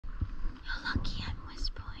lucky I'm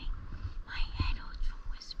whispering. My head hurts from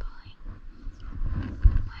whispering.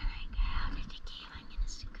 When I get out of the cave, I'm gonna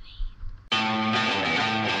scream.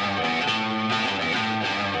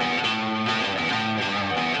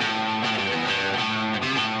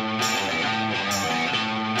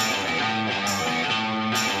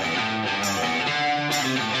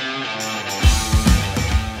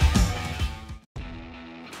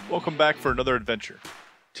 Welcome back for another adventure.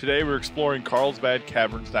 Today we're exploring Carlsbad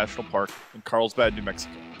Caverns National Park in Carlsbad, New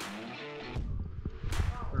Mexico.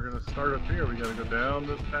 We're going to start up here. We got to go down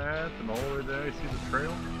this path and all the way down. You see the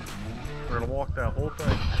trail? We're going to walk that whole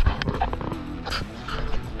thing.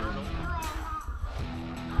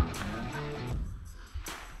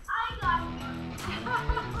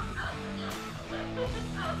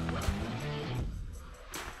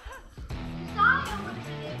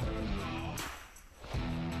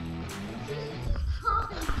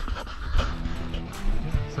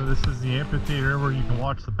 So this is the amphitheater where you can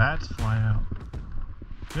watch the bats fly out.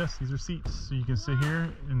 Yes, these are seats, so you can sit here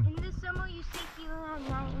and... In the summer you sit here at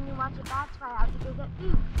night and you watch the bats fly out to go get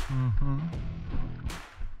food.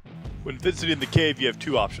 When visiting the cave, you have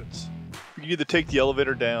two options. You can either take the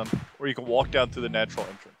elevator down, or you can walk down through the natural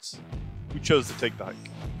entrance. We chose to take the hike.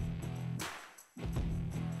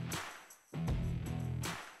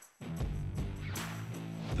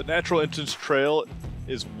 The natural entrance trail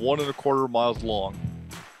is 1.25 miles long.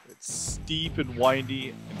 It's steep and windy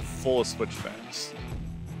and full of switchbacks.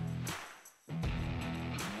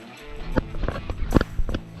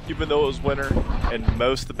 Even though it was winter and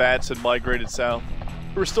most of the bats had migrated south,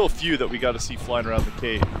 there were still a few that we got to see flying around the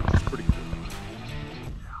cave, which is pretty cool.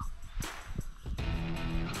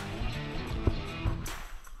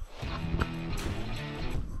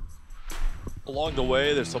 Along the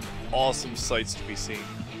way, there's some awesome sights to be seen.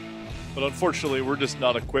 But unfortunately, we're just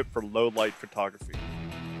not equipped for low light photography.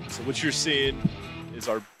 So what you're seeing is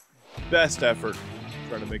our best effort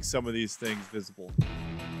trying to make some of these things visible.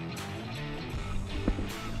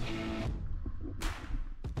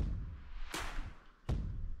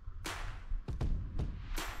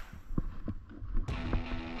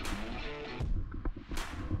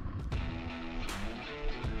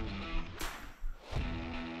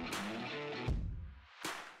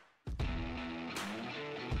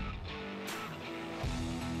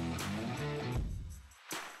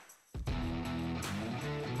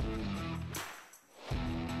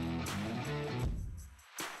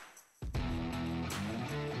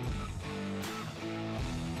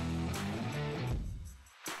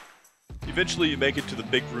 Eventually you make it to the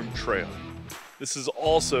Big Room Trail. This is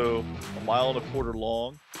also 1.25 miles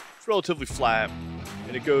long. It's relatively flat,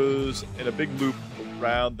 and it goes in a big loop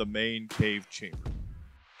around the main cave chamber.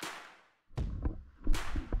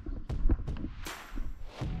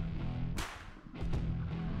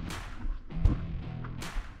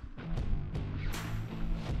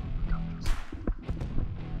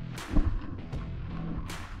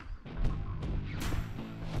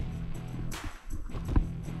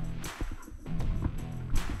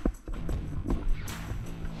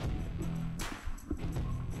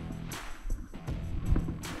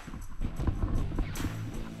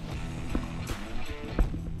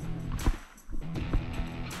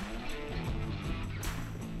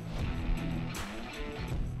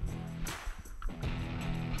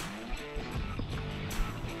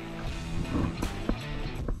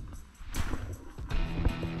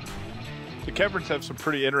 The caverns have some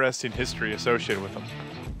pretty interesting history associated with them,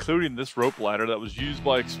 including this rope ladder that was used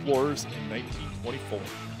by explorers in 1924.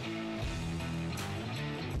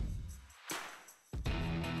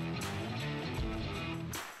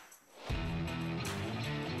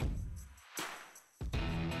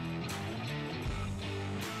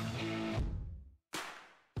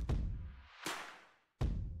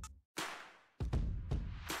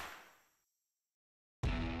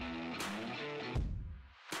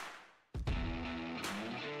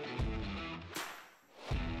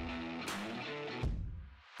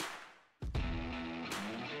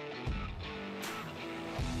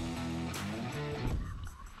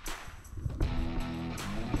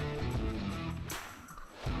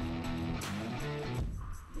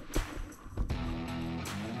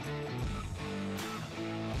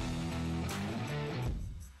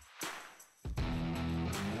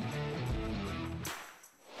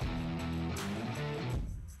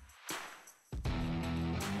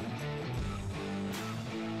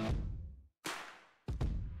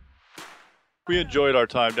 We enjoyed our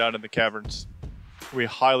time down in the caverns. We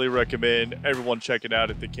highly recommend everyone check it out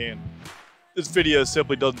if they can. This video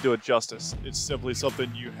simply doesn't do it justice. It's simply something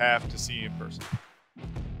you have to see in person.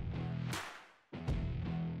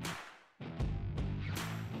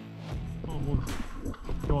 we'll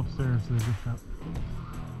go upstairs to the gift shop.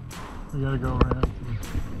 We gotta go right after this.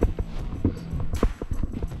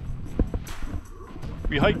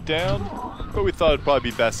 We hiked down, but we thought it'd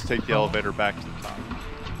probably be best to take the elevator back to the top.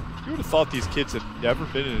 You would have thought these kids had never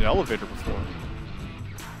been in an elevator before.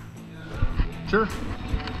 Sure.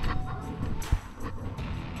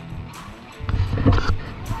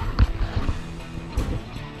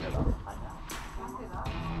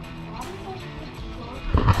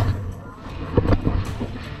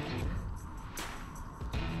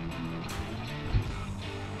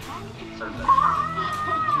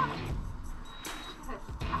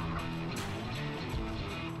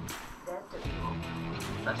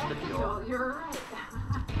 That's the deal. You're right.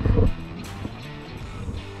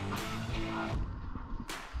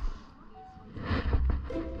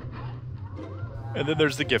 And then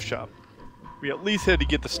there's the gift shop. We at least had to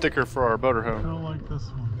get the sticker for our I motorhome. don't like this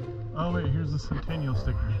one. Oh wait, here's the Centennial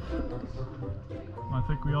sticker. I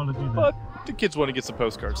think we ought to do that. But the kids want to get some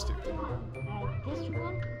postcards too. This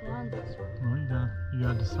one and this one. Well, you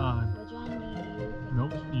gotta decide. Which one do you think?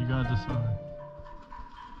 Nope, you gotta decide.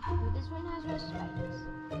 Well, this one has red spikes.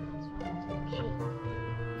 This one has red shape.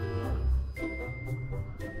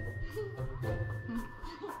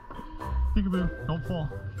 Peekaboo, don't fall.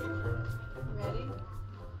 Ready?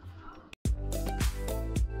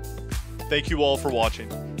 Thank you all for watching.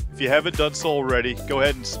 If you haven't done so already, go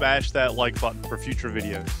ahead and smash that like button for future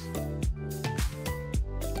videos.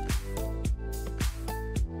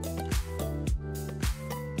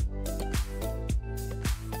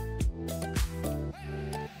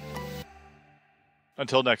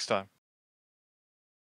 Until next time.